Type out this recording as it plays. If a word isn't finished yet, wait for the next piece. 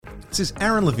This is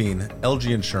Aaron Levine, LG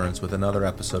Insurance, with another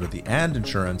episode of the And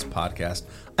Insurance podcast.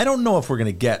 I don't know if we're going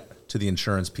to get to the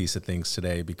insurance piece of things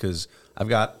today because I've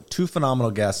got two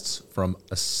phenomenal guests from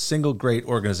a single great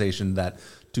organization that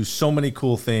do so many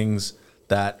cool things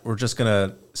that we're just going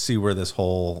to see where this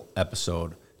whole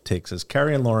episode takes us.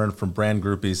 Carrie and Lauren from Brand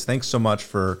Groupies, thanks so much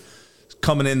for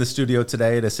coming in the studio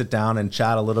today to sit down and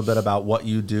chat a little bit about what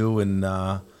you do and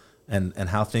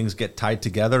how things get tied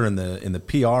together in the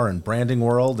PR and branding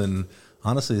world. And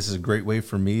honestly, this is a great way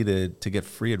for me to get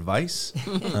free advice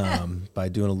by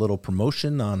doing a little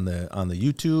promotion on the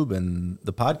YouTube and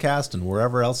the podcast and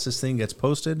wherever else this thing gets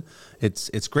posted.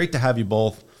 It's great to have you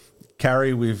both.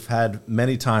 Carrie, we've had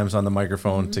many times on the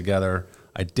microphone together.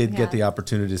 I did get the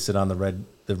opportunity to sit on the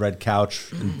red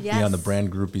couch and be on the Brand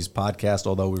Groupies podcast,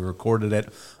 although we recorded it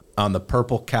on the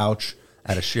purple couch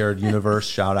at a shared universe.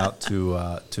 Shout out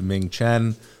to Ming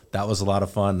Chen. That was a lot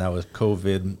of fun. That was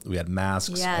COVID. We had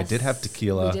masks. Yes. I did have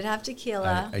tequila. We did have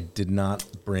tequila. I did not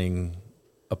bring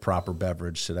a proper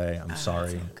beverage today. I'm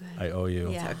sorry. I owe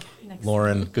you. Yeah. Okay.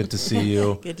 Lauren, good to see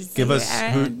you. Good to see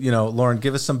you, Lauren,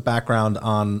 give us some background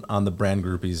on the Brand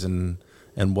Groupies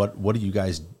and what do you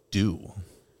guys do?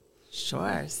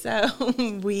 Sure. So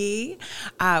we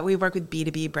work with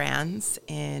B2B brands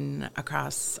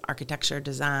across architecture,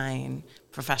 design,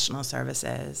 professional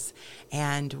services,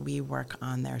 and we work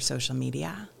on their social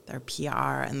media, their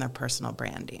PR, and their personal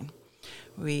branding.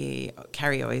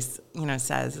 Carrie always,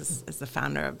 says, as the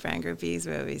founder of Brand Groupies,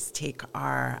 we always take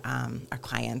our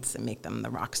clients and make them the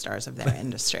rock stars of their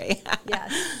industry.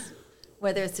 Yes.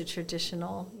 Whether it's a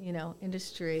traditional,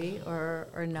 industry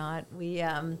or not,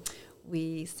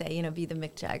 we say, be the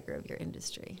Mick Jagger of your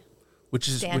industry. Which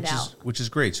is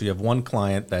great. So you have one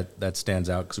client that stands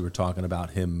out because we were talking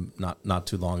about him not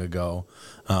too long ago.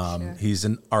 Sure. He's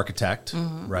an architect,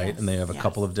 right? Yes. And they have a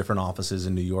couple of different offices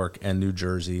in New York and New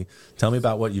Jersey. Tell me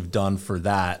about what you've done for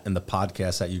that and the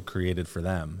podcast that you created for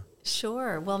them.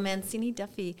 Sure. Well, Mancini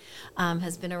Duffy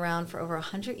has been around for over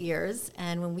 100 years.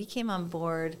 And when we came on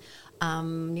board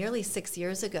nearly 6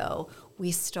 years ago,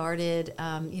 we started,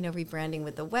 rebranding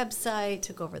with the website,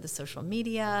 took over the social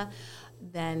media,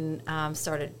 then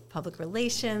started public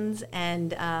relations. And,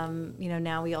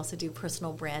 now we also do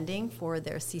personal branding for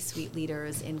their C-suite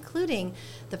leaders, including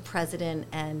the president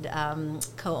and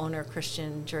co-owner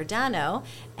Christian Giordano.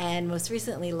 And most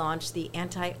recently launched the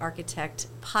Anti-Architect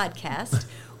podcast,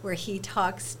 where he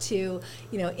talks to,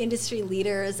 industry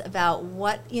leaders about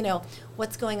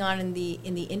what's going on in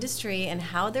the industry and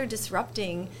how they're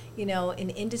disrupting, an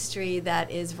industry that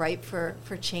is ripe for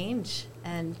change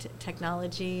and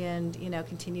technology and,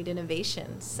 continued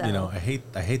innovation. So I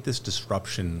hate this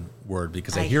disruption word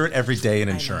because I hear it every day in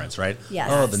insurance, right? Yes.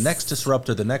 Oh, the next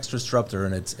disruptor,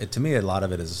 and it's to me a lot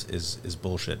of it is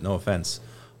bullshit. No offense,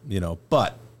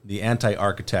 but the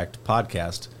Anti-Architect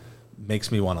podcast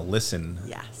makes me want to listen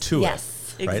to it. Right?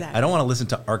 Exactly. I don't want to listen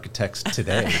to architects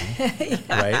today,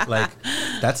 right? Like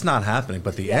that's not happening.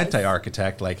 But the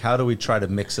Anti-Architect, like how do we try to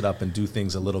mix it up and do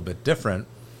things a little bit different?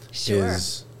 Sure.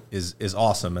 Is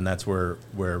awesome, and that's where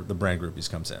the Brand Groupies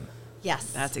comes in.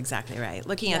 Yes. That's exactly right.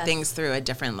 Looking at things through a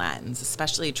different lens,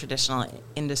 especially traditional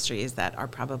industries that are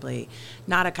probably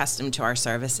not accustomed to our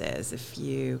services. If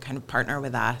you kind of partner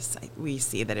with us, we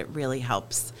see that it really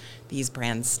helps these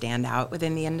brands stand out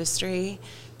within the industry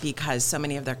because so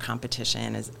many of their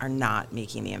competition are not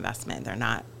making the investment. They're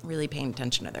not really paying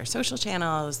attention to their social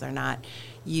channels. They're not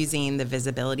using the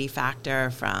visibility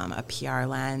factor from a PR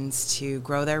lens to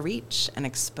grow their reach and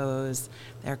expose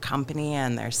their company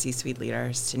and their C-suite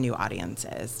leaders to new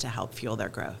audiences to help fuel their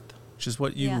growth. Which is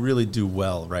what you really do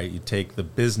well, right? You take the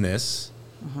business,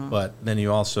 but then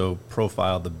you also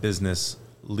profile the business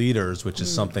leaders, which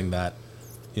is something that,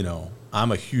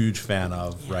 I'm a huge fan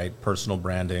of, right? Personal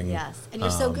branding. Yes, and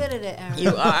you're so good at it, Aaron.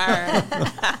 You are.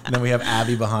 And then we have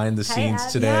Abby behind the scenes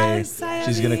today. Yes,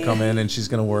 she's going to come in and she's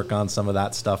going to work on some of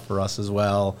that stuff for us as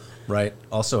well, right?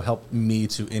 Also help me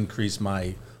to increase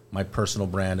my personal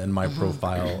brand and my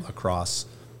profile across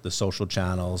the social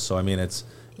channels. So, I mean, it's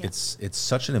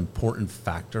such an important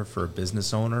factor for a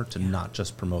business owner to not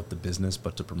just promote the business,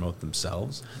 but to promote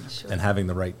themselves. Sure. And having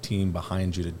the right team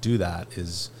behind you to do that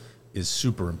is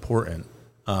super important.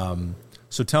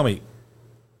 So tell me,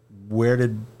 where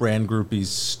did Brand Groupies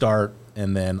start?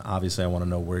 And then obviously I want to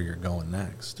know where you're going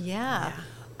next.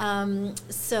 Well,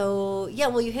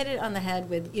 you hit it on the head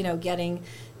with, getting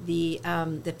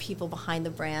the people behind the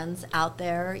brands out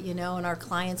there, you know, and our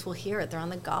clients will hear it. They're on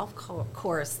the golf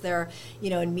course. They're, you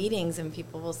know, in meetings, and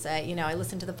people will say, you know, I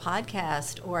listened to the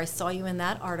podcast, or I saw you in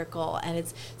that article. And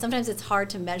sometimes it's hard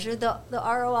to measure the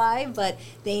ROI, but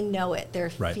they know it. They're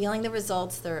feeling the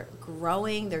results. They're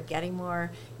growing. They're getting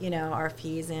more, you know,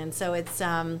 RFPs in. So it's,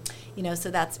 you know, so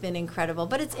that's been incredible.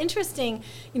 But it's interesting,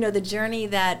 you know, the journey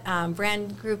that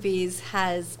Brand Groupies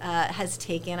has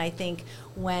taken. I think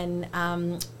when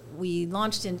we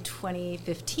launched in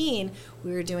 2015,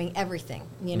 we were doing everything,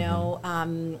 you know,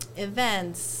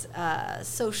 events,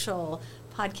 social,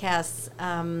 podcasts,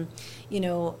 you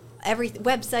know,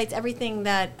 websites, everything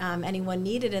that anyone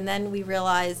needed. And then we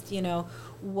realized, you know,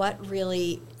 what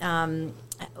really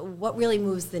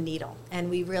moves the needle. And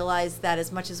we realized that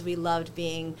as much as we loved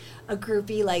being a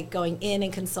groupie, like going in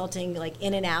and consulting, like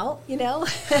in and out, you know,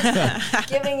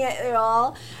 giving it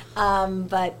all,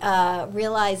 but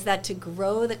realized that to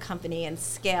grow the company and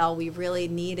scale, we really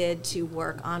needed to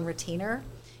work on retainer,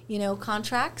 you know,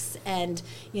 contracts, and,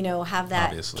 you know, have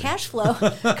that cash flow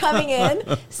coming in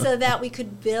so that we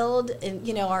could build,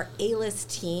 you know, our A-list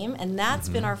team. And that's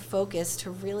been our focus,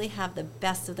 to really have the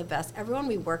best of the best. Everyone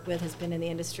we work with has been in the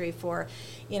industry for,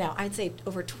 you know, I'd say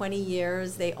over 20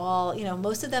 years. They all, you know,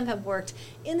 most of them have worked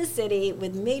in the city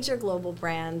with major global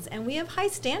brands, and we have high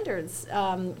standards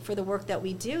for the work that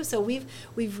we do. So we've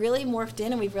really morphed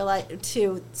in, and we've realized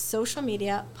to social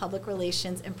media, public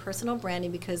relations, and personal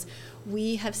branding, because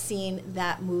we have seen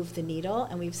that move the needle,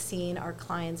 and we've seen our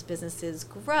clients' businesses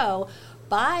grow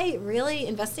by really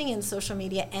investing in social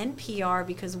media and PR,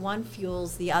 because one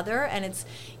fuels the other. And it's,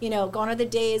 you know, gone are the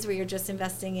days where you're just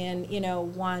investing in, you know,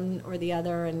 one or the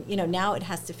other. And, you know, now it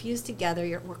has to fuse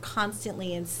together. We're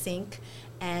constantly in sync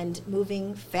and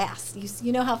moving fast.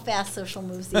 You know how fast social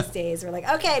moves these days. We're like,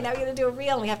 okay, now we're going to do a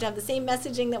reel, and we have to have the same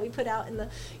messaging that we put out in the,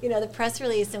 you know, the press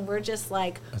release, and we're just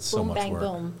like, that's boom, so bang, work.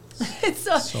 Boom. It's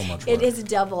so much work. It has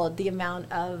doubled the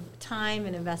amount of time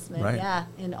and investment,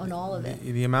 on all of it.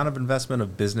 The amount of investment a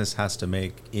business has to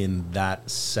make in that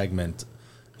segment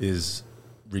is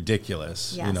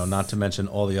ridiculous. Yes. You know, not to mention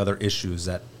all the other issues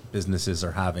that businesses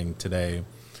are having today,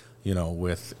 you know,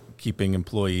 with keeping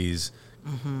employees,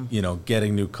 you know,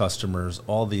 getting new customers,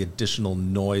 all the additional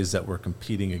noise that we're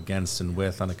competing against and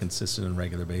with on a consistent and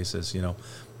regular basis. You know,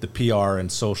 the PR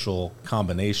and social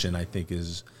combination, I think,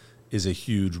 is a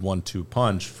huge 1-2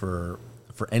 punch for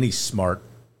any smart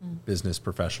business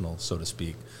professional, so to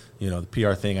speak. You know, the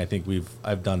PR thing, I think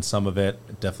I've done some of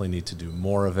it. Definitely need to do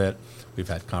more of it. We've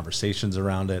had conversations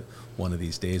around it. One of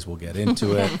these days we'll get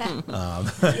into it.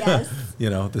 Yes. You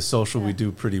know, the social we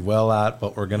do pretty well at,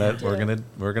 but we're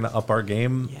gonna up our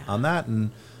game on that.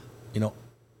 And, you know,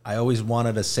 I always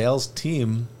wanted a sales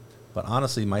team, but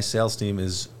honestly, my sales team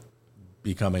is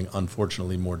becoming,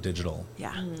 unfortunately, more digital.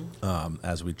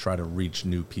 As we try to reach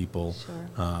new people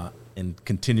and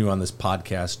continue on this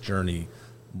podcast journey,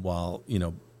 while, you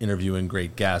know, interviewing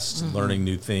great guests, learning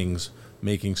new things,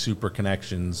 making super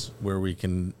connections where we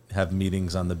can have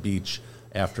meetings on the beach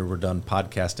after we're done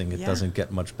podcasting. It doesn't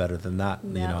get much better than that.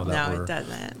 No. You know, that it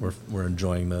doesn't. We're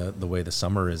enjoying the way the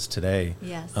summer is today.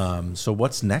 Yes. So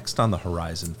what's next on the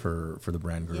horizon for the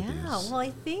Brand Groupies? Yeah, well, I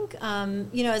think,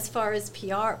 you know, as far as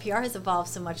PR has evolved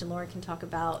so much, and Lauren can talk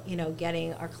about, you know,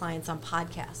 getting our clients on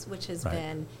podcasts, which has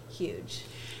been huge.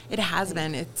 It has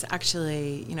been. It's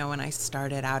actually, you know, when I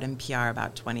started out in PR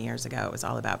about 20 years ago, it was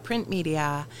all about print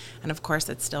media. And of course,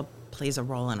 it still plays a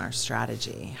role in our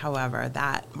strategy. However,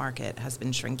 that market has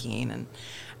been shrinking,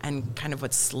 and kind of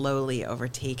what's slowly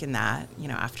overtaken that, you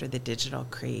know, after the digital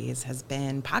craze, has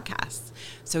been podcasts.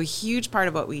 So a huge part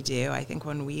of what we do, I think,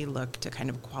 when we look to kind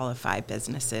of qualify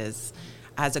businesses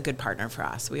as a good partner for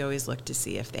us, we always look to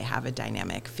see if they have a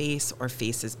dynamic face or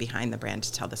faces behind the brand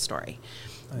to tell the story.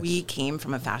 Nice. We came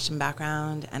from a fashion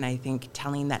background, and I think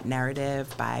telling that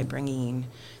narrative by bringing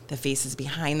the faces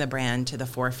behind the brand to the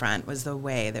forefront was the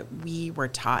way that we were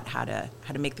taught how to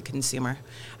make the consumer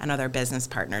and other business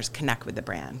partners connect with the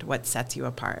brand, what sets you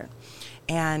apart.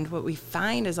 And what we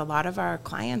find is a lot of our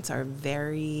clients are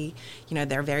very, you know,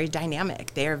 they're very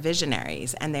dynamic. They are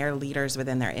visionaries, and they're leaders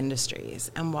within their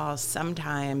industries. And while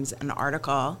sometimes an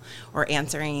article or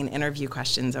answering interview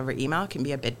questions over email can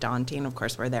be a bit daunting, of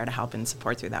course, we're there to help and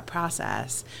support through that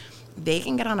process. They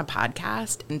can get on a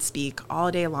podcast and speak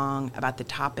all day long about the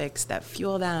topics that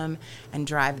fuel them and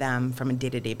drive them from a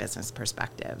day-to-day business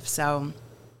perspective. So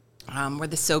Where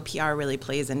the So PR really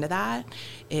plays into that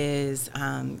is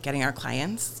getting our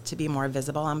clients to be more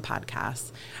visible on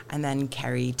podcasts. And then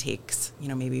Carrie takes,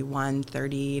 maybe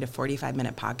 30 to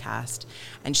 45-minute podcast,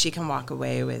 and she can walk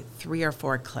away with 3 or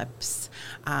 4 clips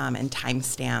and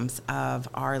timestamps of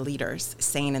our leaders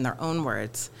saying in their own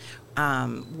words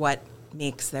what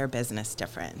makes their business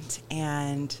different.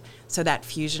 And so that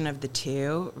fusion of the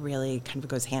two really kind of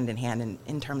goes hand in hand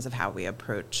in terms of how we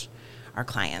approach our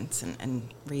clients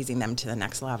and raising them to the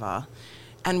next level.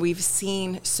 And we've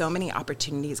seen so many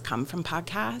opportunities come from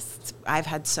podcasts. I've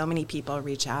had so many people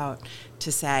reach out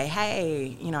to say,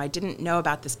 hey, I didn't know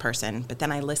about this person, but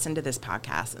then I listened to this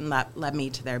podcast and led me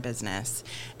to their business.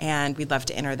 And we'd love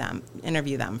to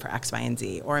interview them for X, Y, and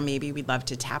Z. Or maybe we'd love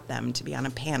to tap them to be on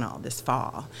a panel this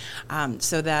fall.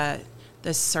 So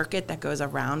the circuit that goes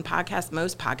around podcasts,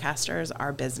 most podcasters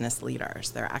are business leaders.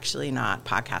 They're actually not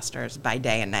podcasters by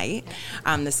day and night.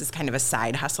 This is kind of a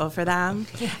side hustle for them.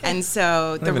 And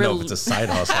so I don't even know if it's a side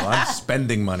hustle. I'm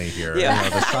spending money here.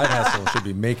 Yeah. The side hustle should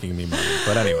be making me money.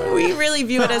 But anyway. We really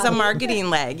view it as a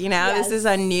marketing leg. Yes. This is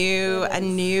a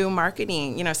new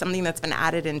marketing, something that's been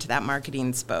added into that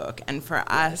marketing spoke. And for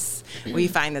us, we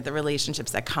find that the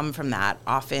relationships that come from that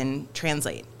often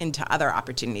translate into other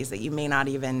opportunities that you may not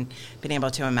even been able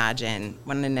to imagine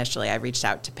when initially I reached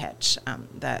out to pitch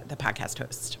the podcast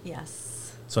host.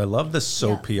 Yes. So I love the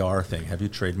PR thing. Have you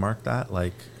trademarked that?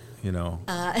 Has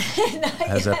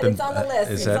that been? It's on the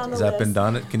list. Has that been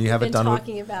done? Can you have it done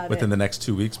within the next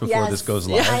 2 weeks before this goes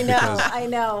live? I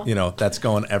know. That's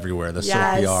going everywhere. The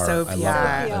yes, So PR. I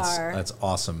love it. So That's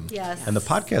awesome. Yes. And the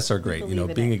podcasts are great.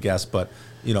 Being a guest, but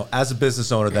as a business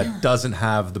owner that doesn't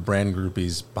have the brand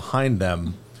groupies behind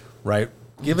them, right?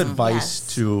 Give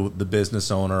advice to the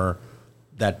business owner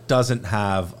that doesn't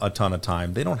have a ton of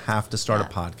time. They don't have to start a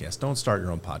podcast. Don't start your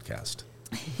own podcast.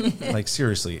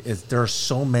 Seriously, there are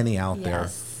so many out there.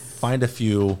 Find a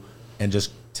few and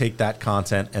just take that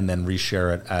content and then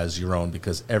reshare it as your own,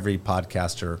 because every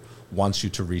podcaster wants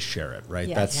you to reshare it, right?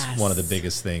 That's one of the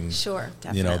biggest things. Sure,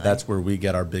 definitely. That's where we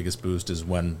get our biggest boost, is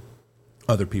when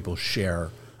other people share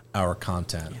our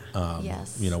content,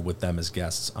 with them as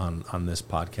guests on this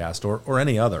podcast or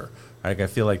any other. I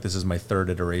feel like this is my 3rd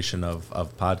iteration of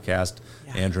podcast.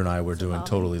 Yeah. Andrew and I were doing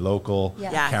Totally Local.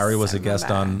 Yes. Carrie was a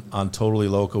guest on Totally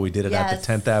Local. We did it at the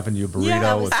 10th Avenue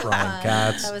Burrito with Brian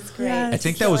Katz. That was great. I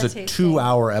think that was a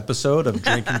 2-hour episode of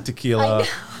drinking tequila.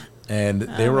 And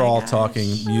they were all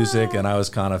talking music, and I was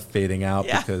kind of fading out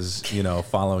because,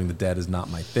 Following the Dead is not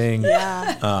my thing.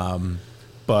 Yeah.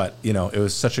 But, it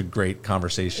was such a great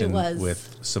conversation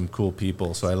with some cool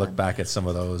people. So I look back at some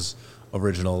of those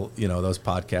original, those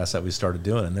podcasts that we started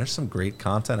doing, and there's some great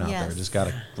content out there. Just got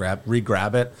to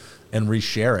re-grab it and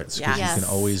reshare it. Because you can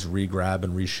always re-grab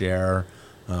and reshare.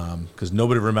 Because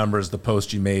nobody remembers the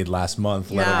post you made last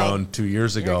month, let alone 2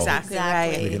 years ago. You're exactly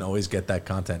right. We can always get that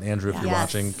content. Andrew, if you're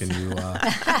watching, can you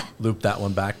loop that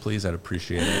one back, please? I'd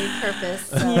appreciate it.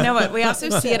 Purpose. You know what? We also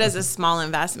see it as a small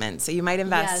investment. So you might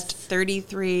invest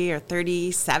 33 or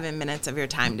 37 minutes of your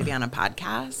time to be on a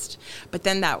podcast, but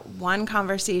then that one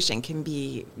conversation can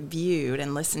be viewed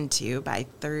and listened to by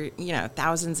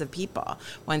thousands of people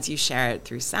once you share it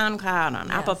through SoundCloud,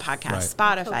 on Apple Podcasts,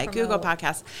 Spotify, Google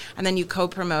Podcasts, and then you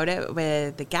promote it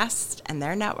with the guest and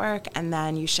their network, and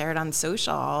then you share it on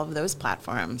social, all of those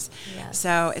platforms. Yes.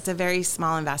 So it's a very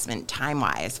small investment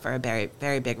time-wise for a very,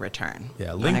 very big return. Yeah,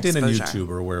 LinkedIn and YouTube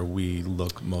are where we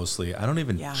look mostly. I don't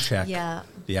even check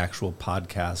the actual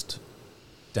podcast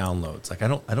downloads. I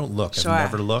don't look. Sure.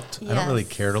 I've never looked. Yes. I don't really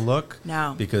care to look.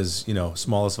 No. Because,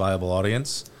 smallest viable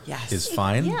audience is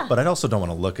fine. Yeah. But I also don't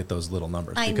want to look at those little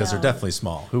numbers because they're definitely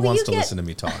small. Who wants to listen to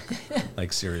me talk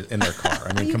serious in their car?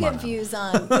 I mean, come on. You get views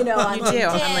on, on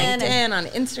LinkedIn, on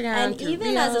Instagram, and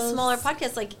even Reels. as a smaller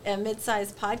podcast, like a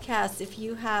mid-sized podcast, if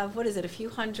you have a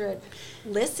few hundred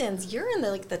listens, you're in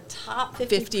the top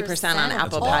 50% on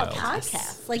Apple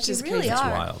podcasts. Which you is really crazy. are.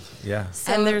 That's wild. Yeah.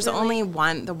 So and there's only the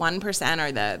 1%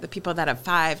 or the people that have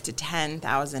 5,000 to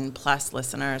 10,000 plus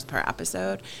listeners per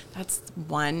episode. That's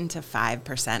 1 to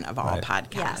 5% of all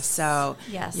podcasts.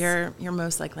 Yes. So you're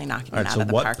most likely knocking it out so of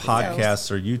the park. So what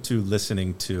podcasts are you two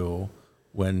listening to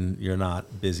when you're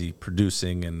not busy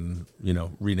producing and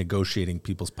renegotiating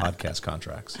people's podcast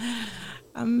contracts?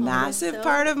 A massive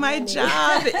part of my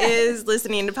job is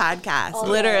listening to podcasts.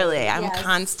 Literally, I'm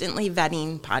constantly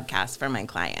vetting podcasts for my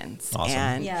clients. Awesome.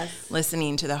 And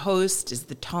listening to the host. Is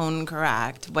the tone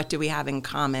correct? What do we have in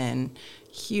common?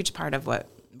 Huge part of what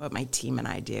what my team and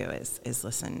I do is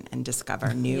listen and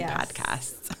discover new Yes.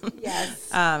 podcasts. Yes.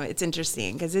 It's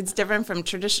interesting because it's different from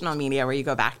traditional media where you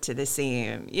go back to the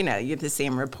same, you're the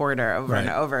same reporter over and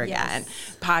Right. over Yes. again.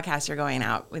 Podcasts, you're going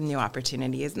out with new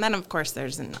opportunities. And then, of course,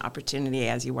 there's an opportunity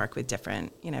as you work with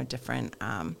different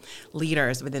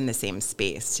leaders within the same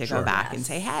space to Sure. go back and Yes.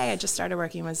 say, hey, I just started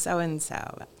working with so-and-so.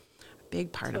 A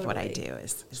big part of what I Totally. do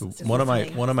is So Just one of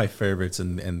listening. my favorites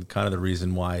and kind of the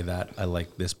reason why that I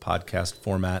like this podcast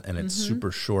format and it's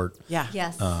super short. yeah.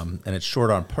 Yes. And it's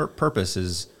short on purpose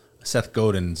is Seth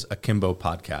Godin's Akimbo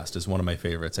podcast is one of my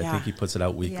favorites. I Yeah. think he puts it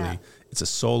out weekly. Yeah. It's a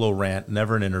solo rant,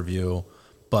 never an interview,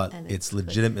 but And it's it's good.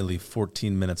 legitimately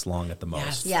 14 minutes long at the most.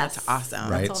 Yes, Yes. that's awesome.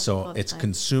 Right. all So full it's time.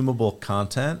 consumable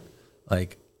content.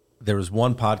 Like there was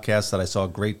one podcast that I saw a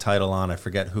great title on. I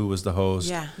forget who was the host.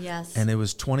 Yeah. Yes. And it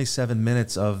was 27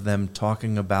 minutes of them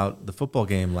talking about the football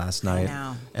game last night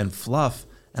know. and fluff.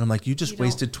 And I'm like, you just You don't-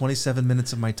 wasted 27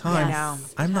 minutes of my time. I know.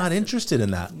 I'm not interested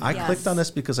in that. I Yes. clicked on this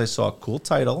because I saw a cool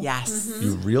title. Yes.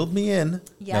 You reeled me in. Now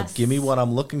Yes. give me what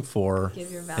I'm looking for Give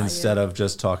your value. instead of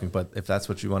just talking. But if that's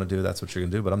what you want to do, that's what you're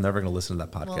going to do. But I'm never going to listen to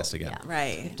that Well, podcast again. yeah.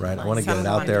 Right. Right. I Find want to get it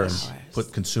someone out there and wonderful.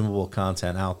 put consumable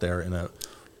content out there in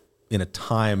a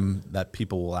time that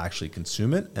people will actually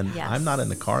consume it. And Yes. I'm not in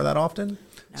the car that often,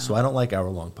 so I don't like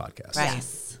hour-long podcasts. Right.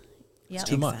 Yes. Yep.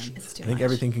 Too Makes much. sense. It's too I think much.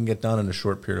 everything can get done in a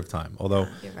short period of time. Although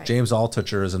You're right. James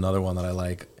Altucher is another one that I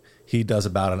like. He does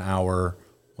about an hour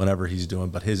whenever he's doing,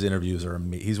 but his interviews are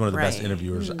amazing. He's one of the best Right.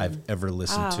 interviewers I've ever Oh,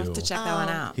 listened I'll have to check that one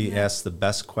out. He asks the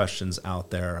best questions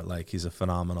out there. Like he's a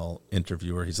phenomenal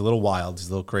interviewer. He's a little wild. He's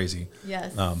a little crazy.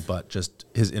 Yes. But just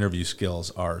his interview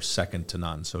skills are second to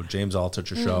none. So James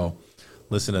Altucher show,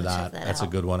 listen to I'll check that. that That's a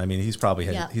out. good one. I mean, he's probably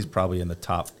Yeah. he's probably in the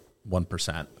top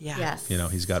 1%. Yeah. Yes. You know,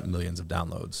 he's got millions of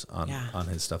downloads on Yeah.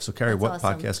 his stuff. So Carrie, That's what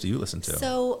awesome. podcast do you listen to?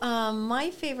 So my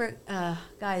favorite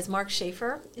guy is Mark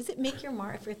Schaefer. Is it Make Your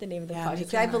Mark? I forget the name of the Yeah, podcast.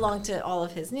 Make Your I Mark. belong to all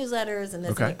of his newsletters, and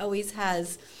this Okay. and he always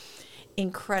has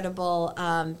incredible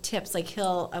tips. Like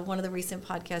one of the recent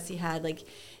podcasts he had, like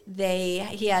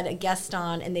he had a guest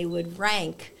on, and they would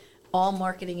rank all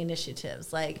marketing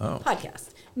initiatives, like Oh. podcast,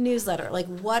 newsletter, like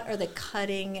what are the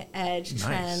cutting edge Nice.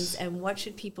 trends and what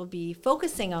should people be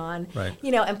focusing on? Right.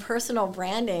 You know, and personal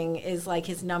branding is like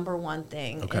his number one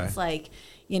thing. Okay. It's like,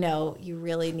 you know, you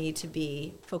really need to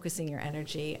be focusing your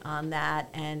energy on that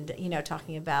and, you know,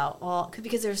 talking about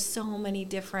because there's so many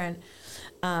different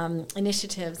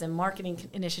initiatives and marketing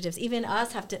initiatives. Even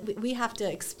us we have to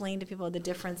explain to people the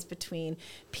difference between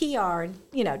PR,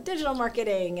 you know, digital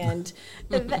marketing and,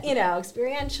 you know,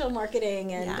 experiential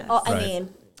marketing and, Yes. Right.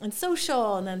 and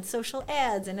social, and then social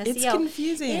ads and SEO. It's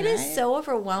confusing, It is right? so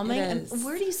overwhelming. It And is.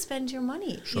 where do you spend your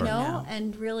money? Sure. You know, Yeah.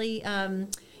 and really,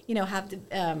 you know, have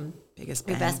the Biggest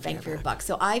your bang best for bang your for your buck. buck.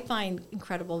 So I find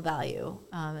incredible value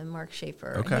in Mark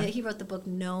Schaefer. Okay. He wrote the book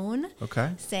Known,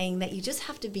 Okay. saying that you just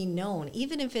have to be known,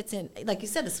 even if it's in, like you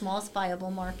said, the smallest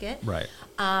viable market. Right.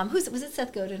 Was it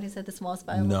Seth Godin who said the smallest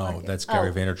viable No, market? that's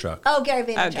Gary Vaynerchuk. Oh, Gary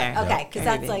Vaynerchuk. Okay. Okay, because Gary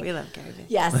that's Vee. like We love Gary Vee.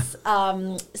 Yes.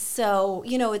 So,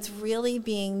 you know, it's really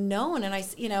being known. And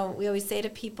we always say to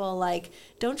people, like,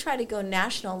 don't try to go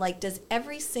national. Like, does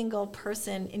every single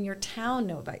person in your town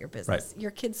know about your business? Right.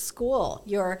 Your kid's school,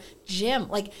 your gym?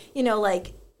 Like, you know,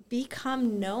 like,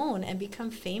 become known and become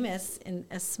famous in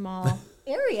a small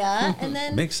area. And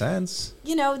then, Makes sense.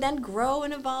 you know, then grow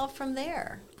and evolve from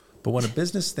there. But when a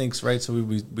business thinks, right, so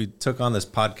we took on this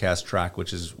podcast track,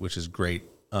 which is great.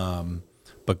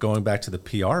 But going back to the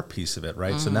PR piece of it,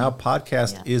 right? So now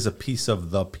podcast Yeah. is a piece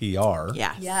of the PR,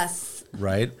 Yes. Yes.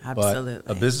 right? But a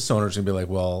Absolutely. business owner is going to be like,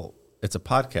 well, it's a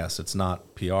podcast. It's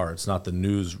not PR. It's not the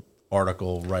news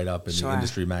article write up in the Sure.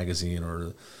 industry magazine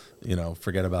or, you know,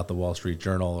 forget about the Wall Street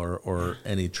Journal or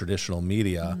any traditional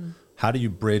media. How do you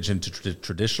bridge into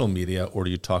traditional media, or do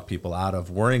you talk people out of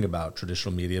worrying about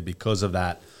traditional media because of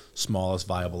that smallest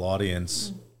viable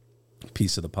audience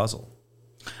piece of the puzzle?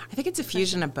 I think it's a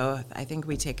fusion of both. I think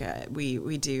we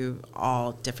do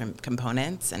all different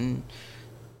components, and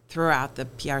throughout the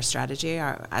PR strategy,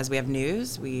 as we have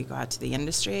news, we go out to the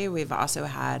industry. We've also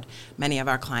had many of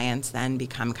our clients then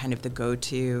become kind of the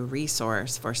go-to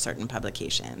resource for certain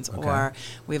publications. Okay. Or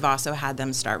we've also had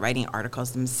them start writing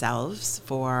articles themselves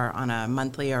on a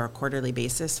monthly or a quarterly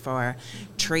basis for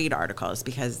trade articles,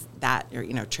 because that, or,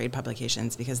 you know, trade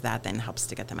publications, because that then helps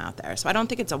to get them out there. So I don't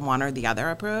think it's a one or the other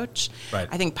approach. Right.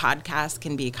 I think podcasts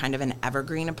can be kind of an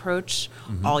evergreen approach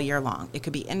all year long. It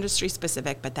could be industry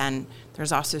specific, but then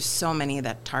there's also so many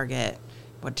that target,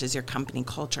 What does your company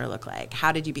culture look like?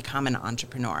 How did you become an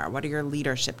entrepreneur? What are your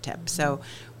leadership tips? So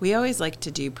we always like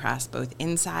to do press both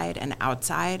inside and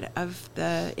outside of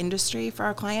the industry for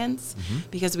our clients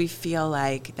because we feel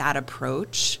like that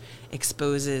approach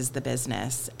exposes the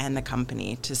business and the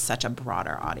company to such a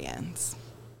broader audience.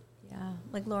 Yeah,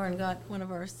 like Lauren got one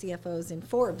of our CFOs in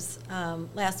Forbes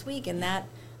last week, and that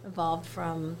evolved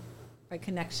from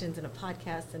connections and a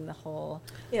podcast and the whole,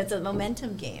 it's a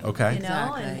momentum game. Okay.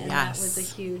 Exactly. And that was a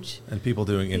huge. And people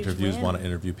doing huge interviews win. want to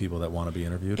interview people that want to be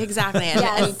interviewed. Exactly. And,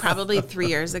 Yes. and probably 3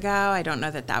 years ago, I don't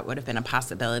know that would have been a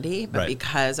possibility, but Right.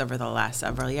 because over the last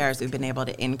several years, we've been able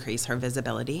to increase her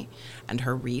visibility and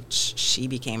her reach, she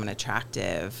became an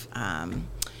attractive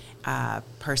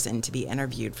person to be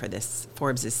interviewed for this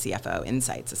Forbes' CFO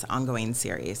Insights, this ongoing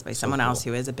series by someone else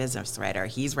who is a business writer.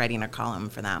 He's writing a column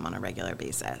for them on a regular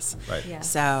basis. Right. Yeah.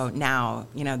 So now,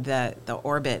 the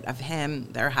orbit of him,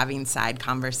 they're having side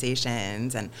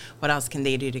conversations and what else can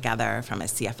they do together from a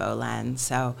CFO lens.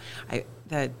 So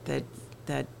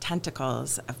the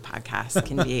tentacles of podcasts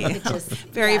can be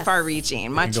very yes.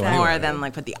 far-reaching, much go more anywhere. than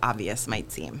like what the obvious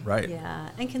might seem. Right. Yeah,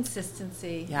 and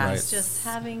consistency. Yes. It's just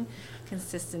having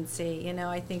consistency.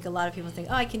 I think a lot of people think,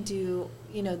 I can do,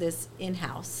 this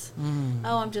in-house.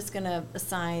 I'm just going to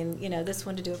assign, this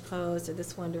one to do a post or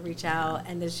this one to reach out.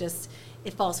 And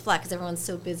it falls flat because everyone's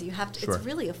so busy. You have to, Sure. it's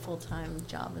really a full-time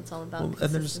job. It's all about Well,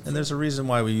 consistency. and there's a reason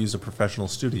why we use a professional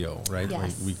studio, right? Yes.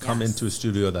 Like we come Yes. into a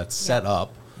studio that's set Yeah.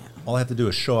 up. All I have to do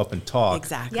is show up and talk.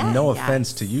 Exactly. Yeah. No Yes.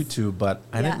 offense to you two, but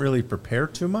I didn't Yeah. really prepare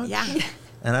too much. Yeah.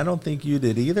 And I don't think you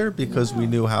did either because we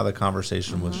knew how the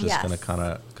conversation was just Yes. going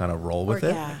to kind of roll with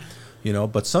it. Yeah.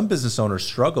 But some business owners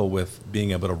struggle with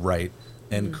being able to write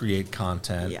and create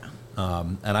content. Yeah.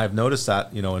 And I've noticed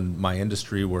that, in my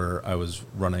industry where I was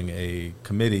running a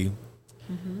committee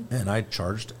and I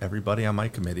charged everybody on my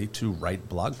committee to write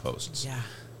blog posts. Yeah.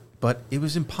 But it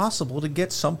was impossible to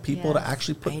get some people to Yes.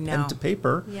 actually put I pen know. to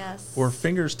paper Yes. or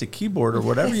fingers to keyboard or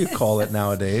whatever you call it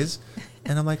nowadays.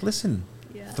 And I'm like, listen,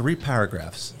 Yeah. 3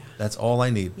 paragraphs. That's all I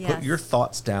need. Put Yes. your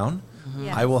thoughts down.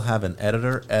 Yes. I will have an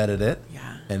editor edit it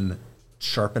Yeah. and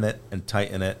sharpen it and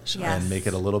tighten it Yes. and make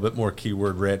it a little bit more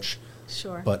keyword rich.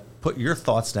 Sure. But put your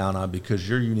thoughts down on because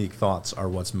your unique thoughts are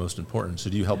what's most important.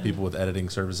 So do you help people with editing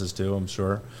services too, I'm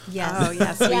sure? Yes. Oh,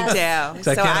 yes, we Yes. do. 'Cause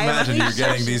I can't imagine you're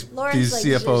getting these Lauren's like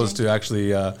CFOs zhuzhing. to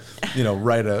actually,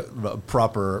 write a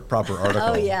proper article.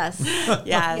 Oh, yes. Yes,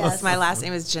 Yes. my last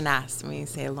name is Janess. We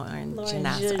say Lauren Lauren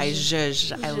Janess. I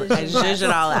zhuzh. zhuzh. I zhuzh it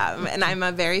all out. And I'm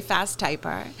a very fast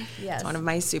typer. Yes. It's one of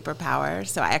my superpowers.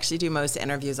 So I actually do most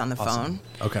interviews on the phone.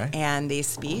 Okay. And they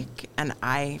speak, and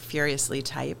I furiously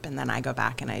type, and then I go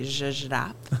back and I zhuzh it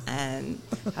up. And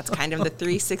that's kind of the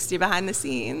 360 behind the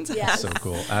scenes. Yes. So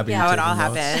cool. Abby, Yeah. you How it all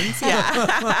taking notes?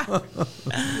 happens.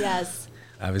 Yeah. Yes.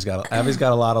 Abby's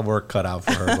got a lot of work cut out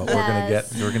for her, but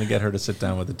Yes. we're gonna get her to sit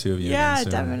down with the two of you. Yeah, again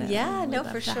soon. definitely. Yeah, We'd no, love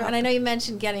for to sure. help. And I know you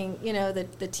mentioned getting,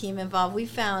 the team involved. We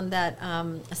found that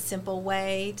a simple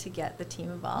way to get the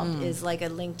team involved is like a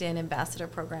LinkedIn ambassador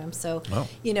program. So, Oh.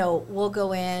 we'll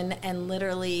go in and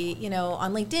literally,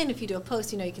 on LinkedIn, if you do a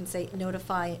post, you can say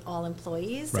notify all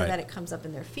employees so Right. that it comes up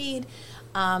in their feed.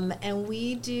 And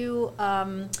we do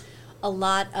a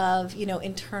lot of,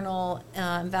 internal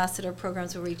ambassador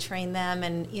programs where we train them.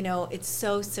 And, it's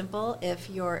so simple. If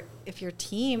your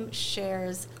team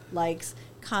shares, likes,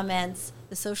 comments,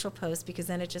 the social post, because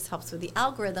then it just helps with the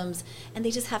algorithms, and they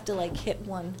just have to hit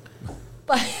one.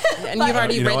 And you've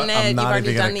already You know written what? I'm it. You've not already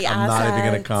even done gonna- the I'm not even going to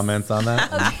assets. comment on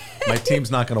that. My team's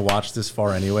not going to watch this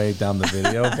far anyway down the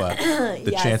video, but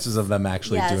the Yes. chances of them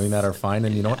actually Yes. doing that are fine.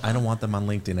 And you know what? I don't want them on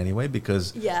LinkedIn anyway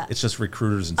because Yeah. it's just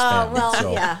recruiters and Oh, spam. well,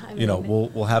 so, yeah, I mean-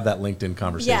 we'll have that LinkedIn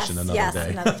conversation another day.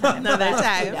 another time. Another But,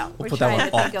 time. we're put that trying one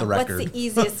to off think the of record. what's the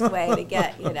easiest way to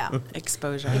get,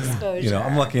 Exposure. exposure.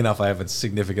 I'm lucky enough I have a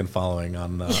significant following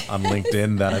on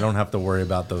LinkedIn that I don't have to worry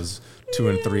about those 2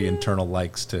 and 3 internal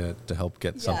likes to help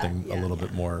get something a little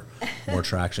bit more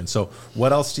traction. So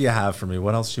what else do you have for me?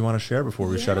 What else do you want to share before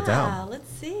we shut it down? Let's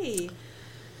see.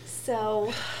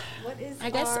 So, what is I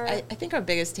guess our... I think our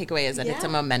biggest takeaway is that it's a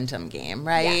Yeah. momentum game,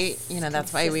 right? Yes.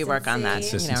 That's why we work on that.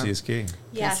 Consistency is key.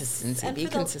 Yes, Consistency, and be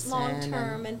for consistent the long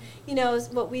term, and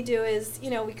what we do is,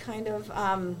 we kind of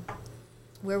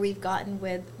where we've gotten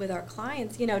with our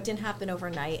clients, it didn't happen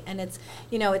overnight, and it's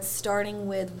starting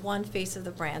with one face of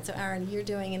the brand. So, Aaron, you're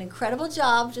doing an incredible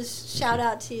job. Just shout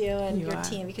out to you and You your are.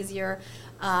 team because you're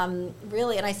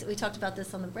really, and we talked about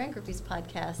this on the Brand Groupies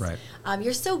podcast. Right.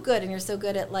 You're so good, and you're so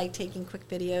good at like taking quick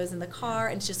videos in the car,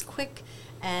 and it's just quick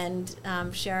and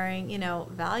sharing,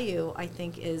 value, I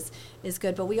think is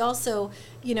good. But we also,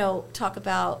 talk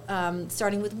about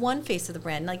starting with one face of the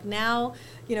brand. Like now,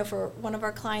 for one of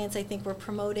our clients, I think we're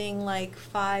promoting like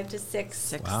 5 to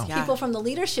 6 Wow. people from the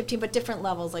leadership team, but different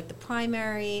levels, like the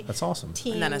primary That's awesome.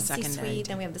 team, And then a C-suite, secondary team.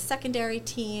 then we have the secondary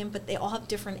team, but they all have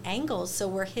different angles. So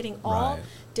we're hitting all Right.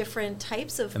 different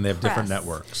types of And they have different press.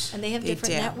 networks. And they have They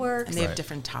different do. networks. And they have Right.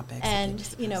 different topics. that And,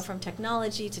 they discuss. from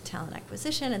technology to talent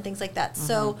acquisition and things like that.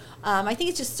 So I think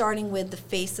it's just starting with the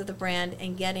face of the brand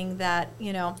and getting that,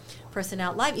 person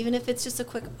out live, even if it's just a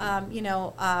quick,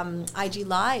 IG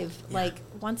live, like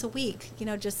once a week, you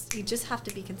just have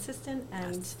to be consistent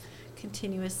and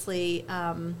continuously,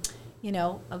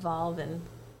 evolve, and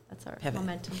that's our Pivot.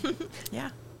 momentum. Yeah.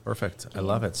 Perfect. I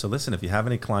love it. So listen, if you have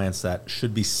any clients that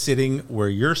should be sitting where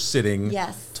you're sitting,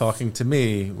 Yes. talking to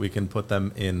me, we can put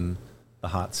them in the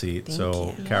hot seat. Thank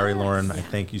so you. Carrie Yes. Lauren, I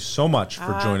thank you so much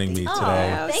for joining me thank you.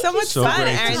 today. Oh, Thank so you much so fun,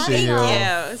 great to Erin. see Thank you. you. It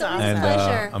So was much awesome. And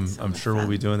pleasure. I'm sure we'll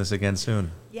be doing this again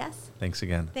soon. Yes. Thanks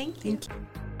again. Thank you. Thank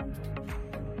you.